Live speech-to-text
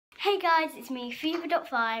guys, it's me,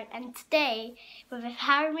 Fever.5, and today we're with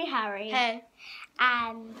Harry Harry. Hey.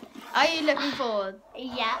 And Are you looking forward?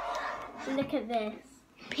 yeah, look at this.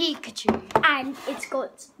 Pikachu. And it's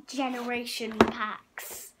got generation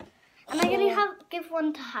packs. And I'm going to give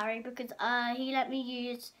one to Harry because he let me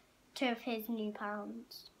use 2 of his new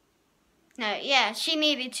pounds. No, yeah, she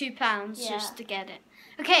needed £2 Yeah. just to get it.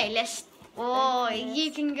 Okay, let's. Oh, you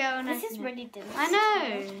can go and This open is it. really difficult. I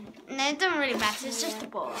know. No, it doesn't really matter. It's just a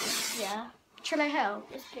ball. Yeah. Shall I help?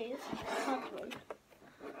 Yes, please.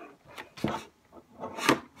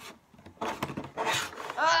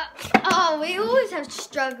 Oh, we always have to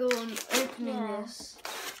struggle on opening this.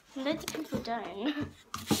 Loads of people don't.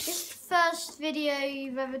 It's the first video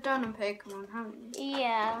you've ever done on Pokemon, haven't you?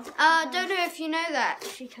 Yeah. Don't know if you know that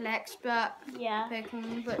she collects, but Yeah.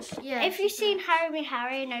 Pokemon, but yeah. If you've seen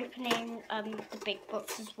Harry and opening the big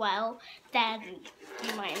books as well, then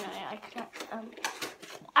you might know I collect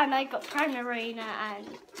and I got Primarina and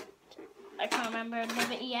I can't remember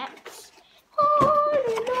another EX.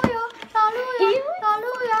 Hallelujah, hallelujah,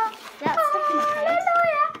 hallelujah. That's stuck in my face.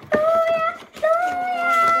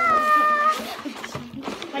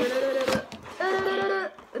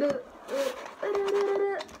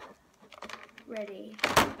 Ready.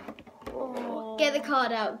 Oh. Get the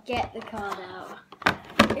card out. Get the card out.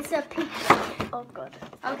 It's a Pikachu. Oh god.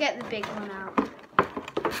 I'll get the big one out.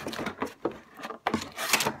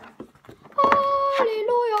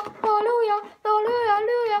 Hallelujah, hallelujah,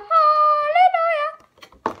 hallelujah, hallelujah.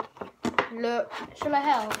 Look, shall I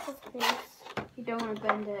help? Please. You don't want to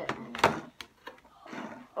bend it.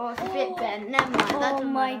 Oh, it's a bit bent. Never mind. That Oh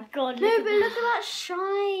doesn't my matter. god. No, Look but at look at that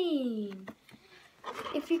shine.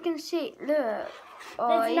 If you can see, look. Oh,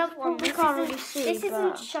 There's another one. we can't really see. This isn't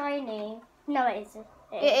but shiny. No, it isn't.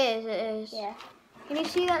 It is. Yeah. Can you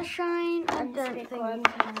see that shine? I And this don't big think one. you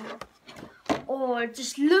can. Oh,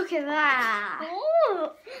 just look at that.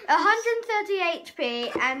 Oh. 138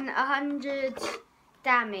 HP and 100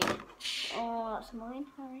 damage. Oh, that's mine,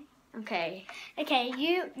 Harry. Okay. Okay,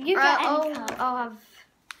 you get any card. I'll have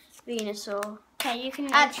Venusaur. Okay, you can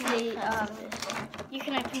Actually, open I'll the have card. this. You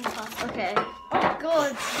can open the card. Okay. Oh,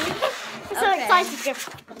 God. I'm so Okay. excited to go.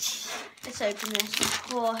 Let's open this.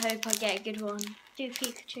 Oh, I hope I get a good one. Do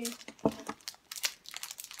Pikachu.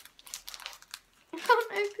 I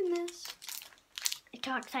can't open this. You're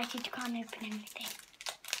too excited you can't open anything.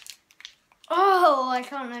 Oh, I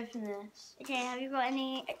can't open this. Okay, have you got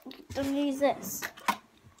any? Don't use this.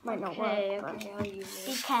 Might not work. Okay, but I'll use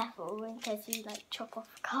Be it. careful in case you like chop off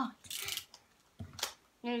a card.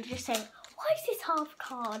 You'll just say, "Why is this half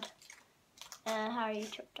card?" Harry, you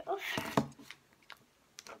chopped it off.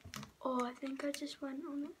 Oh, I think I just went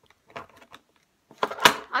on it.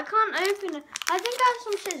 I can't open it. I think I have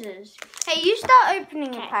some scissors. Hey, you start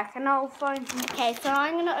opening the Okay. pack and I'll find some. Okay, so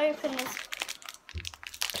I'm gonna open this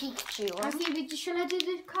Pikachu one. Shall I do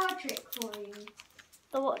the card trick for you?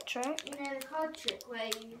 The what trick? You know the card trick where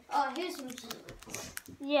you. Oh, here's some scissors.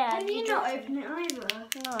 Yeah. Can you not open it either?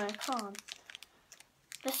 No, I can't.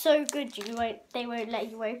 They're so good, they won't let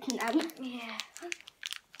you open them. Yeah.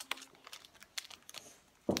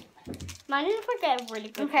 Imagine if I get a really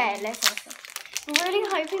good Okay, one. let's. I'm really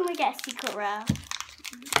hoping we get a secret rare.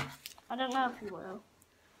 I don't know if we will.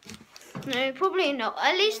 No, probably not.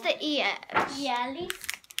 At least the EX. Yeah, at least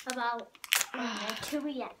about 2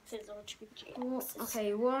 EXs or 2 GXs.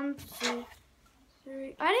 Okay, 1, 2,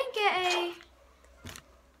 3. I didn't get a.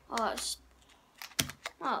 Oh, it's.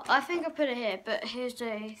 Oh, I think I put it here, but here's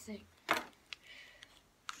the thing.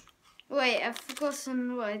 Wait, I've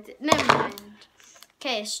forgotten what I did. Never mind.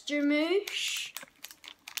 Okay, Stramoosh.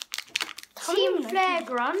 Team Flare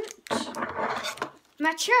Grunt.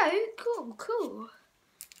 Machoke. Cool.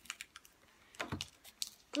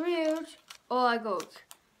 Grilled. Oh, I got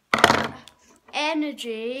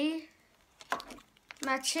Energy.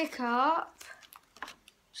 Magikarp.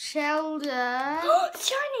 Shelder.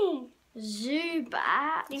 Shiny!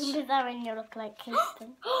 Zubat. You can put that in your look like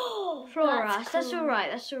Kingston. Flora. That's cool. alright.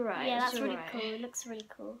 That's alright. Yeah, that's really alright. cool. It looks really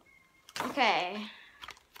cool. Okay.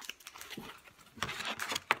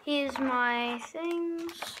 Here's my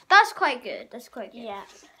things. That's quite good. That's quite good. Yeah.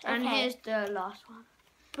 And Okay. here's the last one.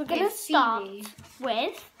 We're going to It's start Phoebe.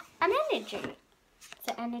 with an energy.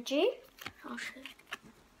 So energy. I'll show you.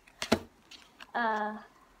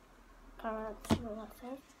 Can't see what that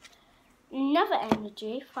says. Another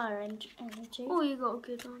energy. Fire energy. Oh, you got a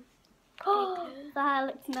good one. Oh, that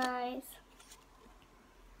looks nice.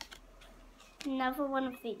 Another one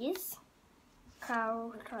of these.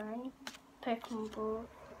 Carol Trying. Pokemon Ball.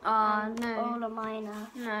 Oh, and no. All of mine are.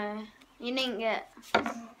 No. You didn't get.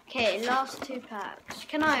 Okay, last 2 packs.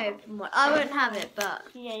 Can I open one? I won't have it, but.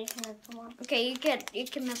 Yeah, you can open one. Okay, you can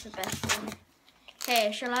have the best one.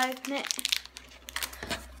 Okay, shall I open it?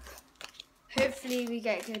 Hopefully we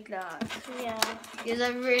get good luck. Yeah. Because I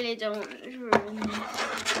really don't want it to ruin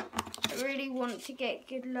this. I really want to get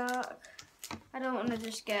good luck. I don't want to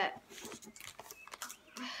just get...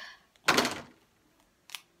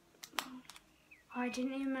 I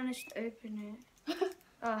didn't even manage to open it.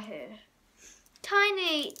 Oh, here.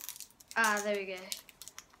 Tiny! Ah, there we go.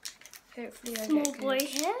 Hopefully I Small get good. boy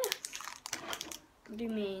here. What do you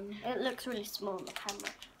mean? It looks really small on the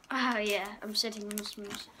camera. Oh, yeah. I'm sitting on the small...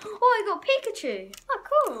 Oh, I got Pikachu! Oh,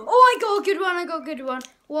 cool. Oh, I got a good one. I got a good one.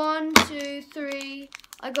 1, 2, 3.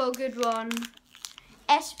 I got a good one.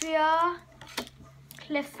 Espia,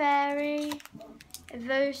 Clefairy,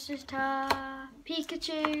 Evosita,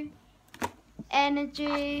 Pikachu,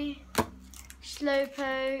 Energy,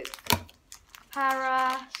 Slowpoke,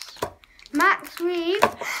 Paras, Max Reeve.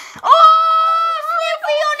 Oh,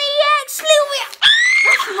 Sylveon EX!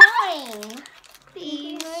 That's mine.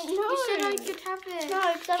 Please. No. You said I could have it. No,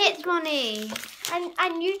 Hit money.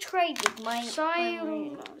 and you traded my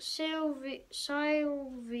Sylveon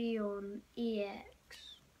EX.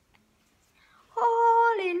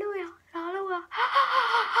 Hallelujah. Hallelujah.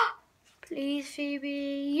 Please,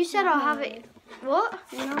 Phoebe. You said I'll have it. What?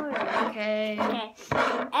 No. Okay. Okay.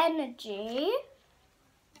 Energy.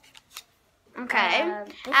 Okay.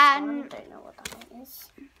 This And one, I don't know what that one is.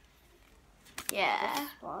 yeah. This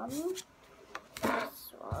one.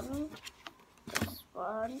 This one. This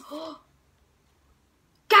one.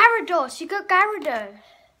 Gyarados. You got Gyarados.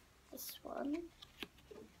 This one.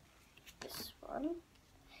 This one.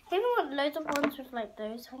 Maybe want loads of ones with like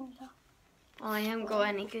those hanging up. Oh, I haven't got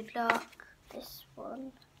any good luck. This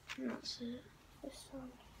one. That's it. This one.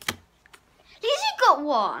 At least you got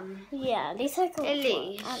one. Yeah, at least I got At one,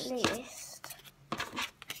 least. At least.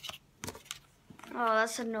 Oh,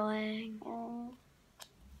 that's annoying. Oh.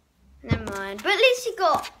 Never mind. But at least you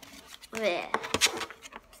got this.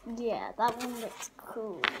 Yeah, that one looks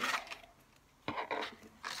cool.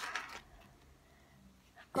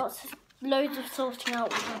 Got loads of sorting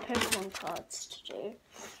out with my Pokemon cards to do.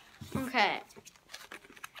 Okay.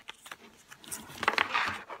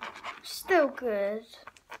 Still good.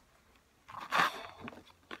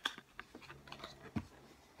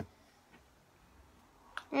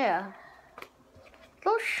 Yeah. A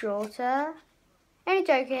little shorter. Only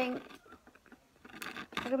joking.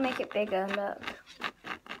 I can make it bigger, look.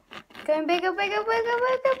 Going bigger, bigger, bigger,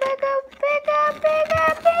 bigger, bigger, bigger,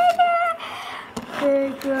 bigger, bigger.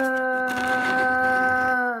 Bigger.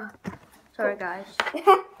 Sorry guys.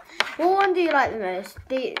 What one do you like the most?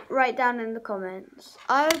 Write down in the comments.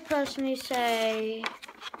 I would personally say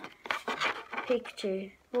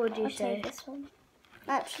Pikachu. What would you I'll say? take this one.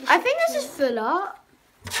 Actually, I think this is full art.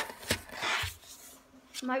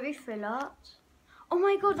 Might be full art. Oh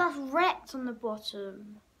my god, that's wrecked on the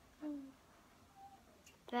bottom.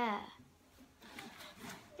 There.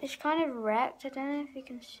 It's kind of wrecked. I don't know if you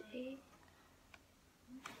can see.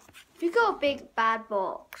 We got a big bad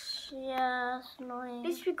box. Yeah, it's At annoying.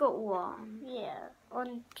 least we got one. Yeah,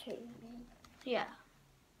 1, 2. Yeah.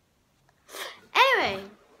 Anyway,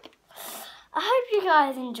 I hope you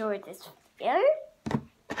guys enjoyed this video.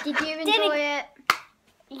 did you enjoy it?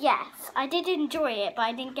 Yes, I did enjoy it, but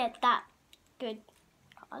I didn't get that good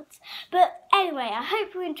cards. But anyway, I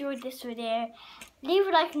hope you enjoyed this video. Leave a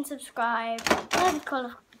like and subscribe. And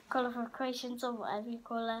colourful creations or whatever you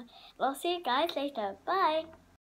call it. I'll see you guys later. Bye.